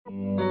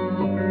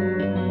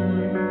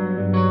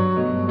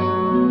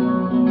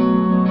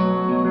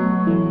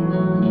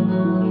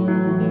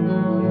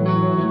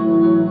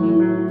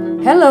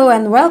Hello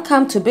and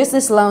welcome to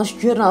Business Lounge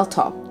Journal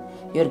Talk,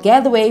 your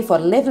gateway for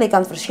lively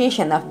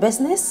conversation of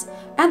business,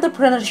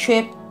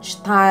 entrepreneurship,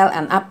 style,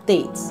 and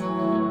updates.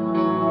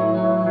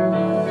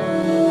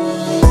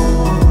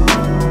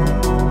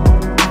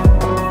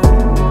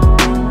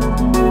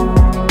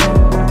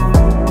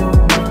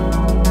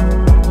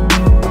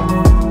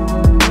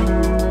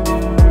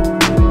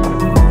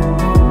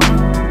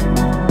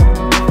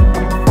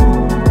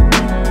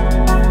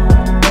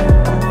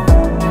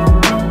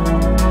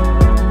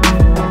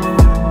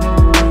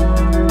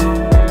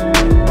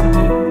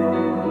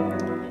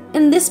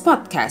 In this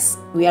podcast,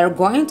 we are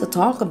going to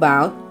talk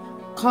about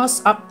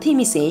cost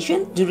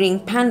optimization during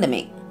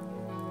pandemic.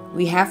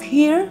 We have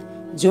here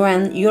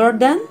Joan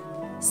Jordan,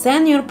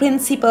 Senior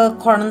Principal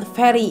Korn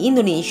Ferry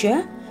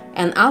Indonesia,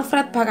 and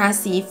Alfred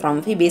Pakasi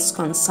from Vibis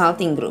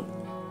Consulting Group.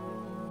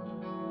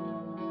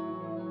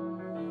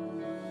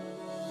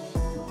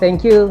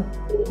 Thank you,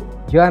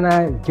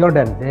 Joanna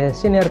Jordan, the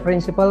Senior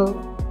Principal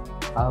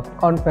of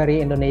Korn Ferry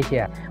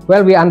Indonesia.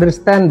 Well, we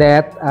understand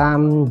that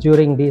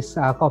during this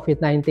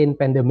COVID-19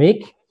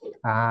 pandemic,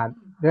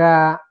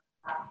 there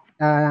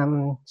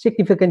are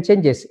significant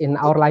changes in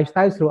our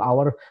lifestyle through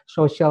our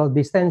social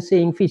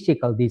distancing,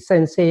 physical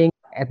distancing.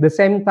 At the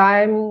same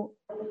time,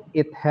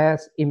 it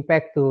has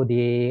impact to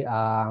the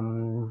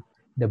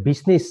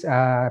business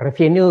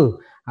revenue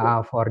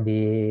for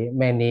the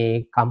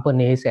many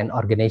companies and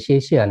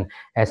organizations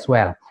as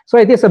well. So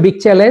it is a big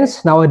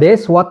challenge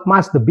nowadays. What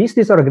must the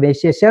business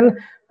organization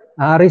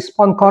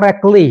respond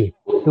correctly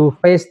to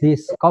face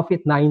this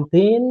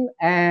COVID-19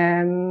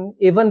 and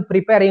even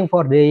preparing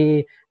for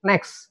the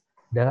next,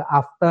 the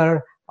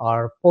after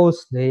or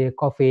post the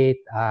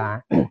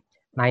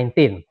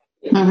COVID-19?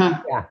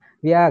 Yeah,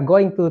 we are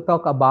going to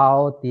talk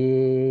about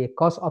the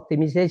cost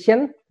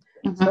optimization.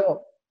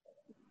 So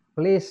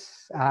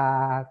please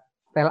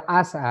tell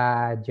us,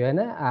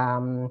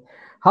 Joanna,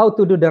 how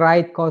to do the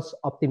right cost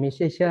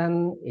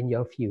optimization in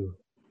your view.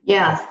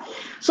 Yes.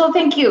 So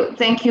thank you,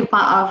 Pak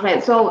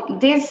Alfred. So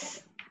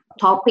this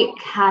topic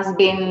has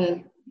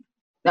been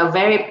a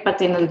very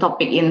pertinent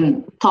topic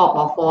in top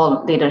of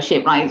all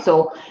leadership, right?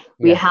 So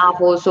we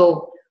have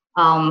also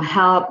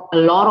helped a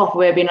lot of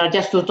webinars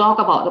just to talk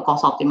about the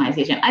cost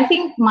optimization. I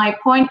think my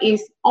point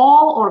is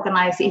all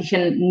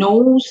organization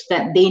knows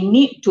that they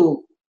need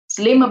to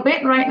slim a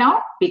bit right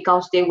now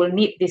because they will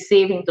need the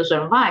saving to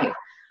survive.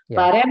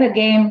 But then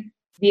again,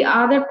 the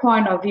other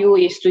point of view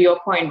is to your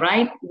point,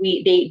 right?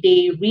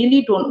 They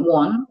really don't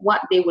want.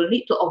 What they will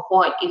need to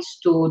avoid is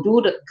to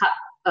do the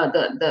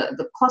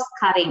cost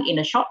cutting in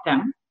the short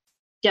term,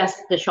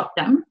 just the short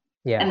term,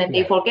 and then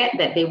they forget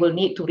that they will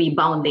need to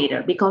rebound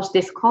later because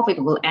this COVID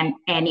will end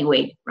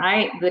anyway,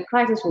 right? The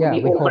crisis will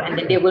be over, and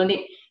then they will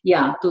need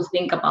to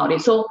think about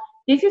it. So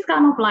this is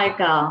kind of like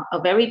a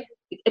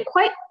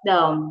quite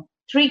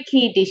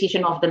tricky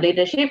decision of the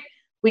leadership.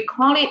 We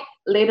call it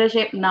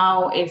leadership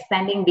now is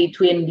standing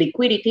between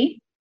liquidity.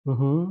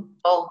 So,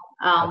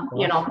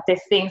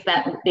 these things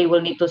that they will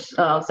need to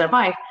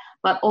survive,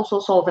 but also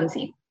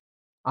solvency,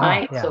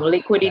 right? So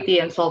liquidity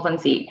and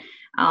solvency.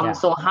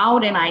 So how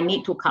then I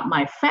need to cut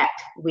my fat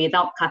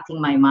without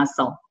cutting my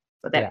muscle?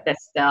 So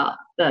that's the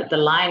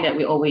line that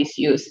we always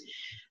use.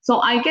 So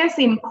I guess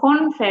in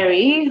Korn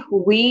Ferry,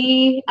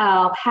 we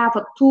have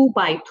a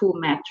 2x2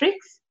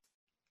 matrix.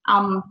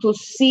 To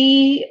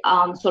see,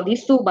 so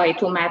this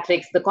 2x2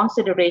 matrix, the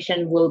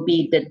consideration will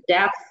be the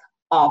depth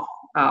of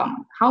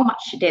how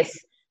much this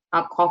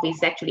COVID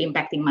is actually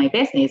impacting my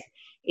business.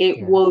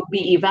 It will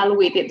be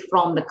evaluated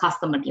from the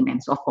customer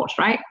demands, of course,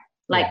 right?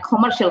 Like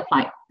commercial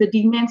flight, the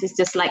demands is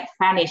just like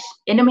vanish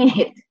in a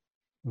minute,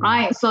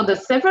 right? So the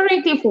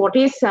severity for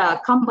this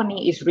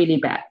company is really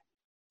bad.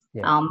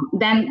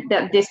 Then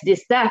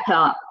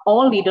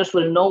all leaders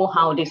will know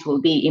how this will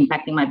be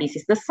impacting my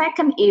business. The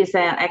second is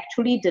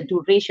actually the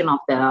duration of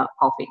the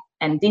COVID,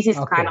 and this is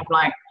kind of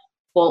like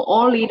for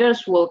all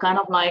leaders will kind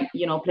of like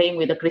playing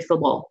with a crystal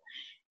ball.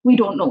 We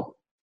don't know,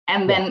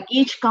 and then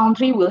each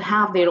country will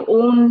have their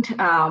own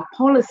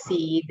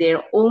policy,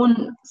 their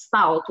own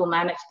style to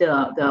manage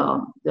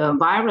the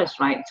virus,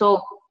 right?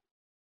 So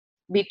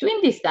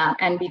between this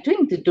and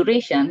between the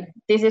duration,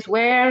 this is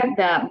where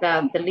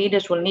the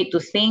leaders will need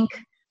to think.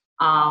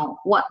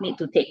 What need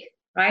to take,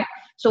 right?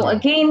 So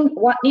again,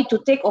 what need to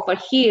take over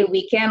here,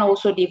 we can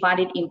also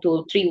divide it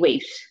into 3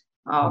 waves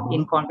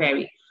in Korn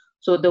Ferry.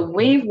 So the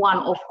wave 1,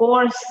 of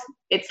course,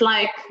 it's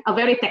like a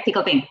very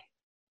tactical thing.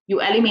 You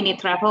eliminate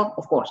travel,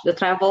 of course, the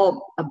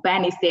travel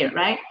ban is there,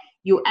 right?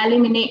 You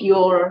eliminate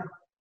your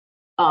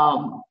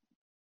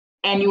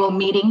annual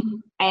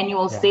meeting,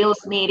 annual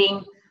sales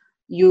meeting.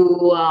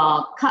 You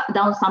cut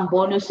down some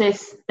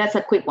bonuses. That's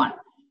a quick one.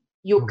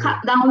 You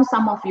cut down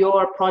some of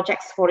your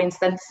projects, for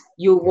instance.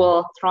 You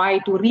will try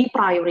to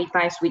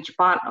reprioritize which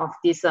part of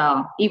this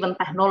even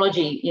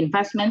technology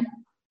investment.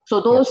 So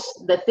those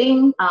the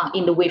thing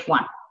in the wave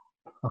 1,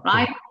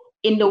 right?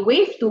 In the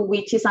wave 2,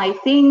 which is I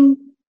think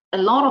a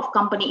lot of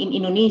company in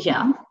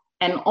Indonesia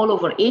and all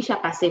over Asia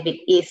Pacific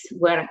is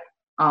where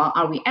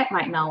are we at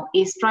right now,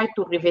 is try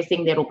to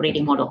revisiting their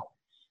operating model.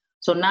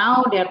 So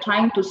now they're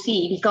trying to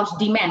see, because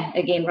demand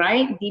again,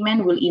 right?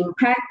 Demand will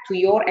impact to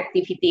your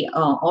activity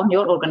on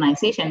your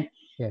organization.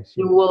 Yes.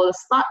 You will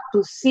start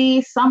to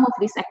see some of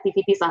these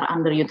activities are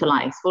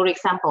underutilized. For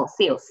example,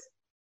 sales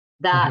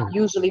that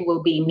usually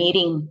will be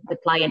meeting the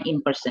client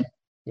in person.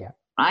 Yeah.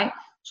 Right.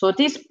 So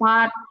this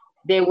part,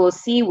 they will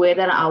see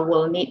whether I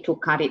will need to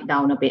cut it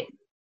down a bit.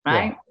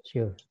 Right.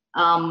 Yeah, sure.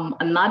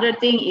 Another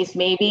thing is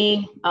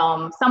maybe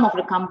some of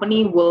the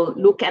company will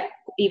look at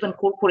even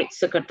corporate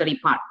secretary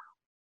part.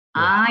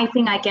 Yeah. I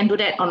think I can do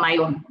that on my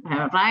own,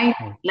 right?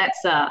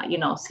 Let's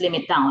slim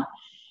it down,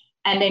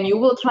 and then you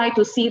will try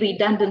to see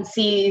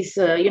redundancies,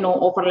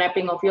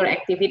 overlapping of your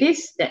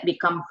activities that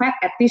become fat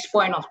at this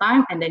point of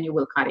time, and then you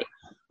will cut it.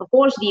 Of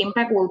course, the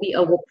impact will be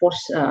a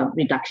workforce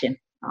reduction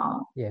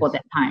for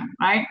that time,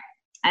 right?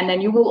 And then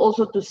you will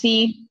also to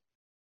see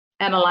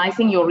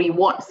analyzing your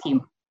reward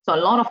scheme. So a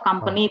lot of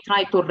companies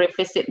try to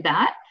revisit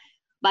that.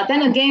 But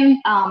then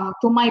again,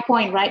 to my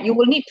point, right, you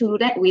will need to do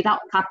that without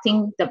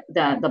cutting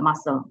the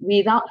muscle,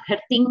 without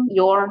hurting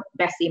your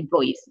best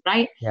employees,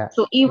 right? Yeah.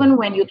 So even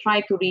when you try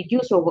to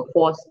reduce your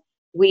workforce,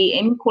 we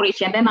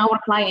encourage, and then our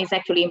client is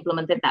actually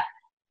implemented that,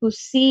 to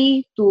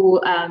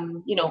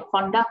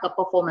conduct a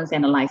performance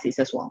analysis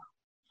as well.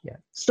 Yeah.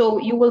 So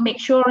you will make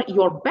sure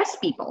your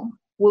best people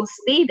will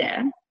stay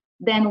there.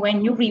 Then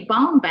when you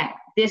rebound back,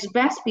 these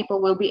best people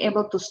will be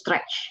able to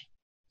stretch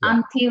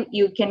until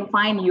you can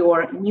find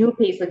your new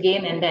pace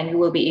again, and then you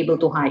will be able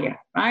to hire,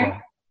 right?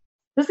 Yeah.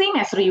 The same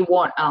as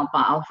reward,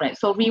 Alfred.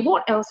 So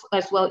reward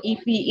as well,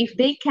 if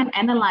they can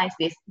analyze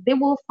this, they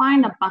will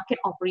find a bucket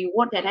of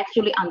reward that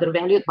actually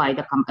undervalued by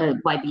the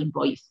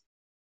employees,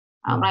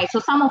 right? So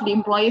some of the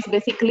employees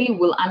basically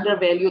will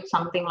undervalue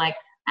something like,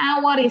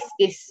 what is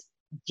this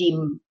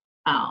gym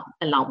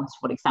allowance,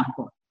 for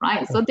example,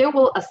 right? So they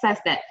will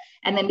assess that,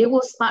 and then they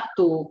will start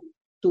to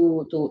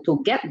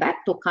get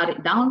back to cut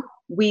it down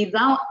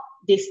without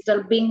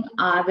disturbing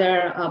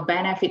other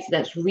benefits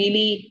that's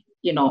really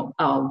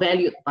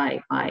valued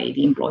by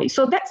the employees.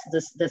 So that's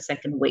the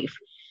second wave.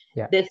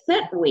 Yeah. The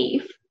third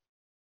wave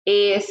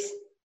is,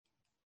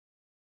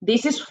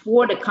 this is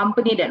for the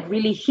company that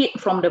really hit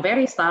from the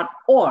very start,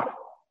 or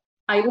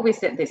I always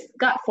said this,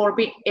 God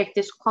forbid if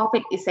this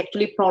COVID is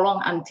actually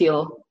prolonged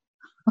until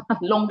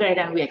longer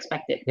than we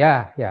expected.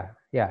 Yeah.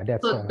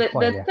 That's so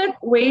the third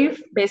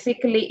wave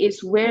basically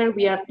is where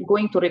we are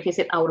going to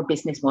revisit our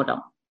business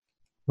model.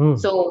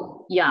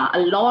 So a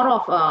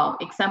lot of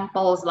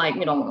examples, like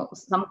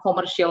some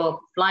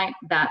commercial flight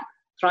that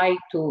try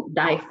to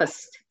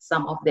divest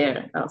some of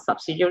their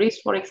subsidiaries,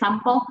 for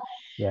example.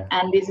 Yeah.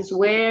 And this is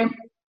where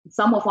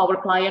some of our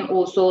clients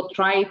also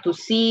try to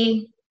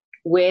see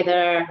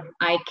whether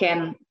I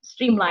can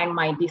streamline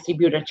my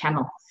distributor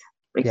channels,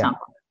 for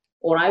example.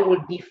 Or I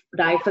will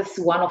divest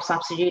one of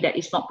subsidiary that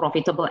is not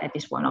profitable at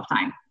this point of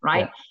time,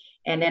 right?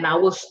 Yeah. And then I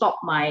will stop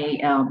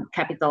my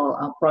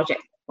capital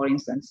project, for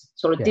instance.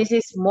 So this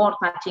is more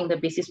touching the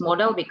business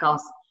model,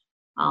 because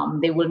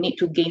they will need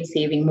to gain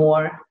saving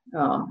more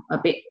a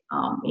bit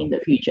in the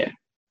future.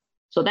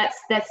 So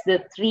that's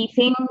the three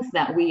things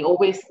that we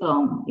always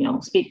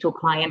speak to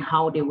client,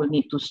 how they will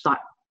need to start.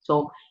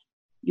 So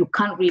you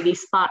can't really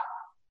start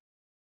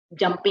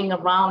jumping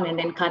around and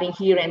then cutting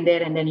here and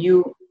there, and then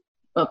you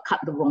cut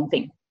the wrong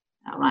thing,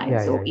 right?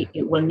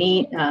 It will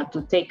need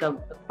to take a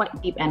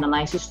quite deep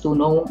analysis to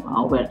know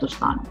where to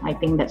start. I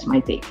think that's my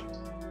take.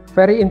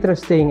 Very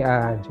interesting,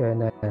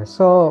 Joanna.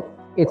 So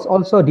it's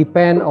also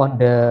depend on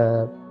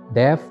the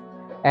depth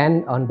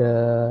and on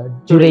the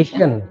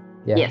duration.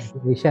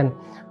 Duration.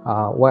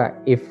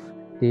 Where if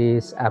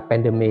this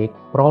pandemic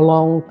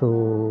prolonged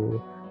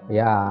to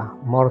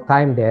more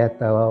time that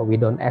we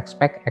don't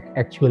expect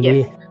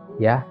actually.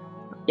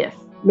 Yes.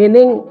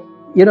 Meaning,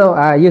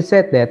 you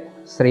said that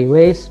 3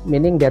 ways,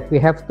 meaning that we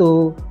have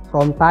to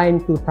from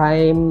time to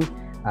time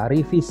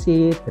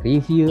revisit,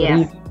 review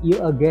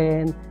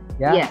again.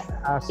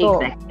 So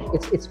exactly.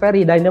 It's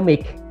very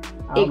dynamic.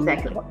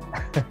 Exactly.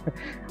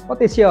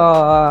 What is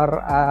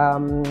your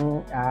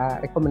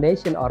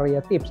recommendation or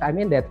your tips? I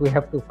mean that we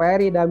have to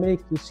very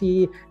dynamic to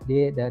see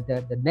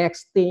the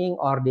next thing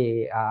or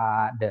the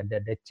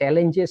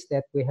challenges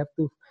that we have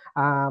to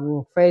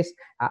face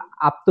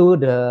up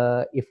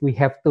to if we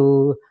have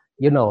to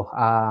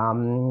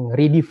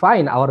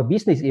redefine our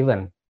business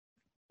even.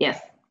 Yes.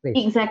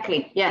 Please.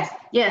 Exactly. Yes.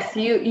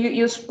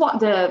 You spot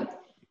the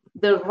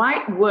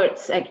right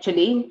words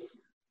actually.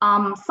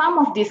 Some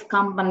of these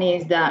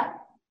companies that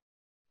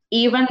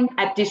even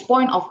at this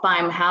point of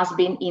time has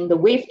been in the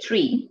wave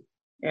 3,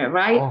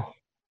 right?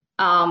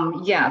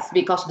 Yes,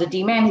 because the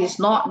demand is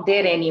not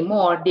there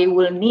anymore. They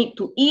will need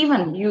to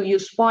even, you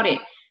spot it,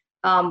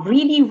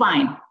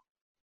 redefine.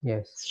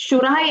 Yes.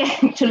 Should I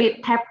actually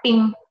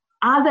tapping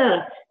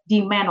other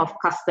demand of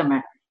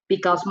customer,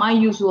 because my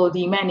usual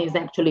demand is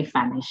actually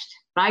vanished,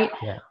 right?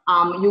 Yeah.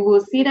 You will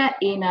see that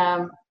in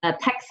a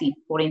taxi,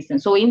 for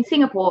instance. So in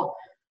Singapore,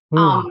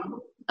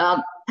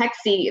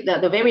 taxi,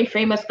 the very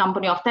famous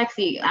company of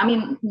taxi, I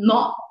mean,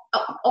 not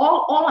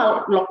all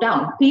are locked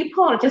down.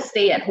 People just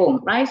stay at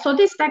home, right? So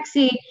this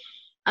taxi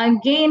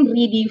again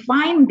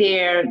redefine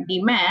their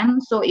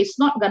demand. So it's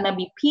not going to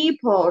be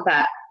people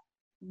that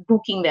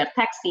booking their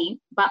taxi,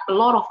 but a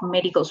lot of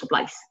medical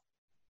supplies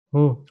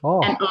and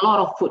a lot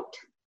of food.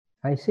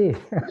 I see.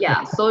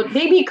 Yeah, so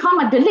they become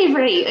a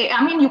delivery.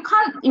 I mean, you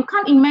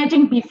can't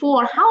imagine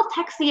before how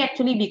taxi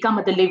actually become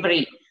a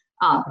delivery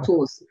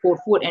tools for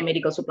food and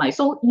medical supplies.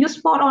 So you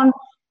spot on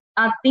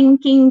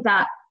thinking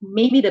that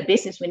maybe the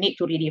business we need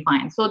to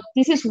redefine. So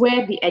this is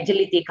where the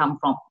agility come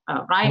from,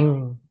 right?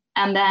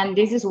 And then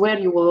this is where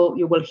you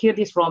will hear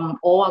this from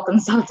all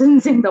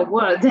consultants in the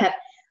world, that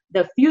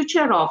the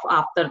future of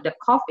after the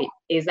COVID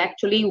is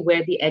actually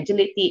where the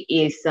agility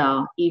is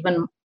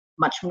even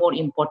much more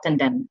important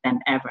than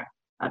ever.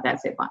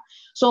 That's it.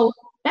 So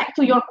back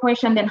to your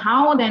question, then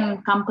how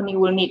then company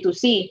will need to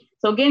see.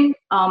 So again,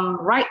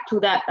 right to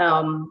that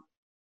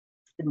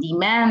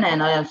demand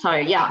and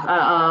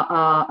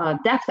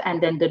depth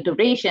and then the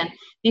duration.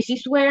 This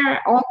is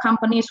where all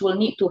companies will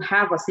need to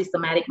have a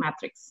systematic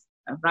matrix,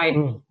 right?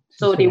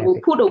 So they will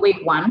put away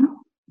one.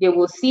 They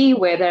will see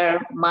whether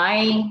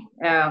my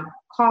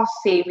cost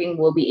saving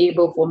will be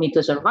able for me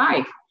to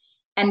survive.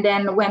 And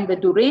then when the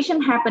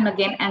duration happen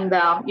again and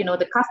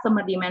the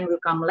customer demand will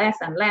come less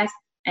and less,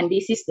 and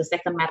this is the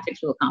second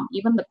matrix will come.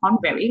 Even the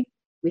Conferry,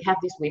 we have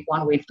this wave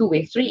 1, wave 2,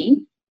 wave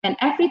 3, and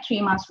every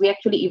 3 months we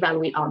actually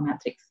evaluate our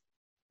matrix,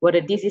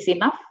 whether this is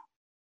enough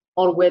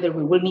or whether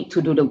we will need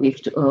to do the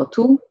wave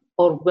 2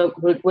 or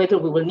whether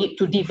we will need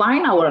to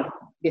define our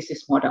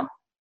business model,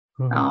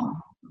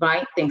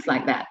 right? Things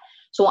like that.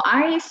 So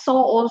I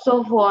saw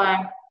also for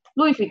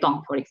Louis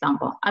Vuitton, for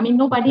example. I mean,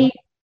 nobody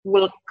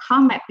will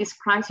come at this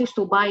crisis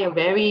to buy a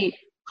very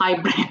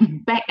high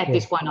brand bag at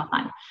this point of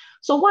time.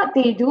 So what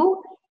they do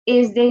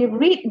is they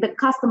read the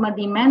customer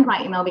demand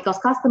right now, because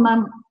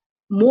customer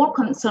more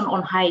concerned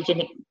on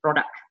hygienic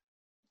product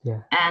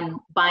and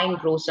buying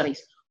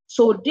groceries.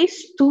 So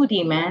these two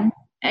demand,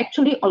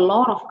 actually a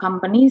lot of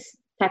companies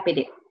tap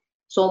it.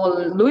 So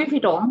Louis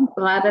Vuitton,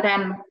 rather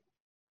than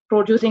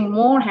producing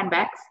more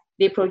handbags,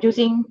 they're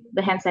producing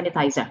the hand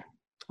sanitizer.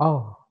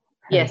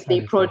 Yes,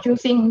 they're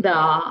producing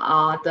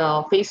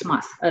the face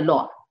mask a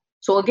lot.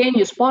 So again,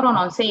 you spot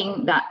on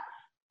saying that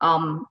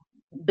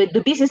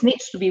the business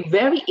needs to be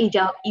very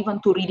agile, even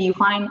to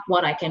redefine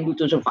what I can do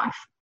to survive.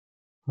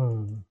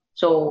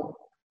 So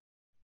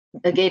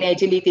again,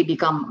 agility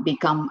become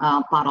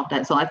part of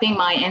that. So I think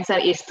my answer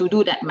is to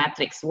do that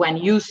matrix. When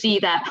you see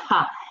that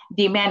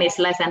demand is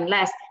less and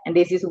less, and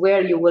this is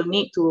where you will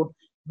need to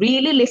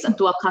really listen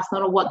to a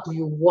customer. What do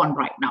you want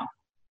right now?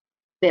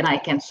 Then I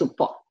can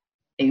support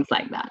things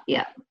like that.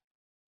 Yeah.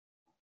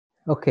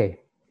 Okay.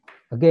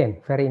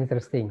 Again, very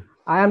interesting.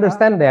 I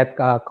understand that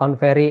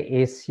Conferry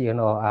is,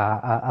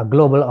 a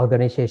global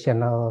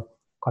organizational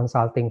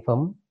consulting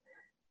firm.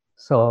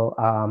 So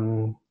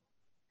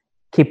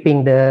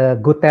keeping the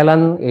good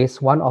talent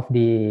is one of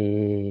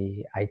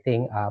the, I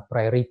think,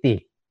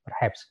 priority,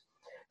 perhaps.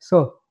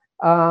 So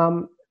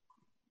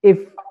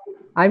if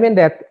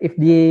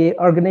the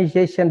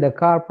organization, the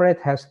corporate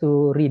has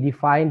to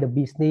redefine the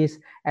business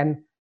and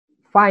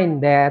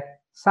find that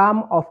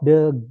some of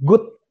the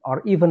good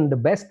or even the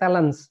best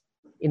talents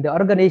in the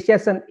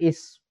organization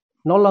is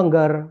no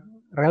longer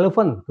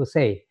relevant to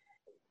say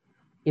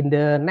in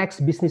the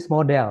next business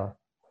model.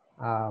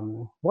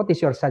 What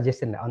is your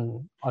suggestion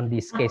on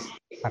this case?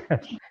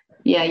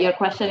 Yeah, your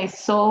question is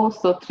so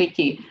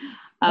tricky.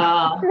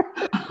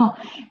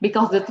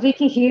 Because the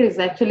tricky here is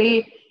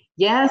actually,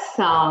 yes,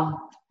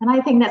 and I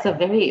think that's a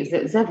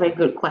very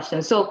good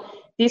question. So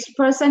this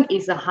person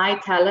is a high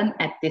talent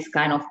at this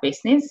kind of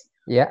business.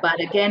 Yeah. But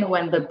again,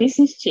 when the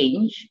business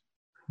change,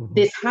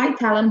 this high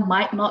talent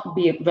might not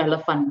be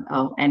relevant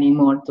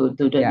anymore to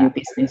the new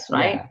business,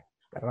 right?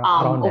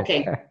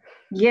 Okay.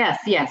 Yes.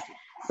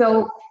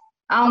 So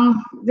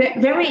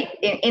very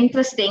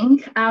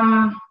interesting.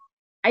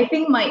 I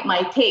think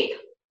my take.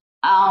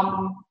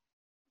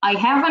 I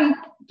haven't,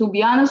 to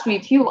be honest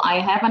with you, I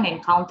haven't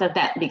encountered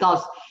that,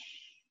 because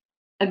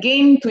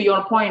again, to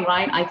your point,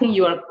 right? I think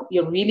you're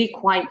really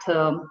quite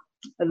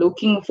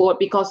looking for,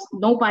 because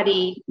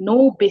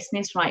no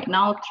business right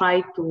now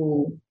try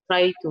to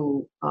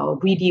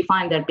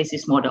redefine their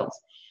business models.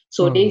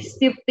 So they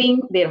still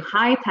think their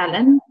high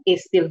talent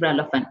is still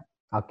relevant.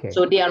 Okay.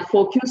 So they are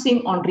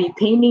focusing on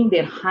retaining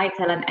their high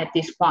talent at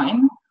this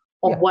point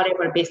of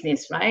whatever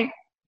business, right?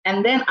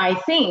 And then I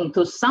think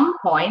to some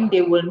point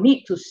they will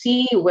need to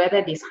see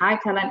whether this high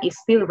talent is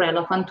still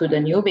relevant to the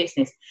new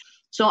business.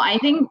 So I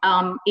think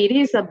it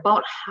is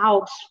about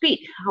how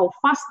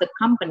fast the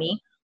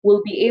company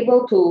will be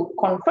able to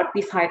convert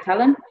this high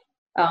talent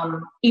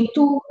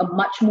into a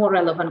much more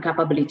relevant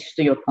capabilities,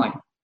 to your point.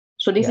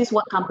 So this is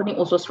what company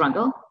also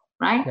struggle,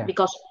 right? Yeah.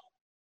 Because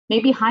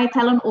maybe high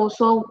talent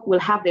also will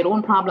have their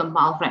own problem,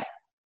 Alfred.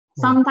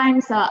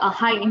 Sometimes a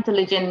high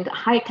intelligent,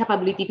 high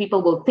capability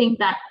people will think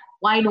that,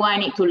 why do I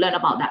need to learn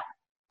about that?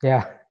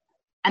 Yeah.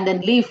 And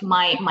then leave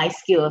my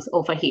skills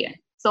over here.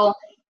 So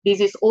this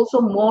is also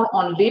more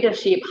on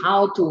leadership,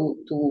 how to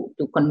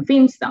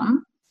convince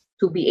them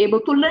to be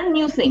able to learn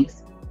new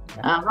things.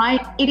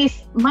 right? It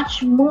is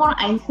much more,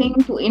 I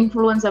think, to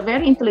influence a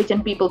very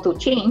intelligent people to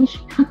change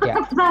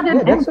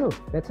That's true.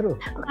 That's true.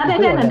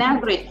 rather than an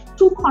average,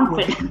 too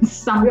confident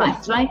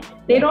sometimes, right?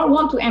 They don't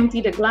want to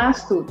empty the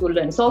glass to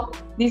learn. So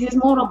this is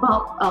more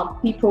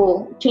about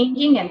people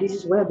changing, and this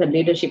is where the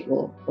leadership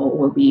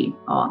will be,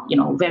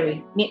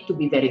 need to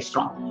be very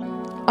strong.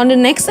 On the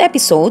next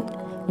episode,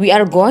 we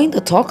are going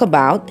to talk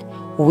about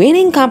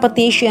winning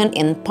competition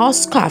in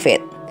post-COVID.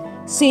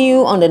 See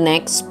you on the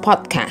next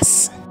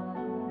podcast.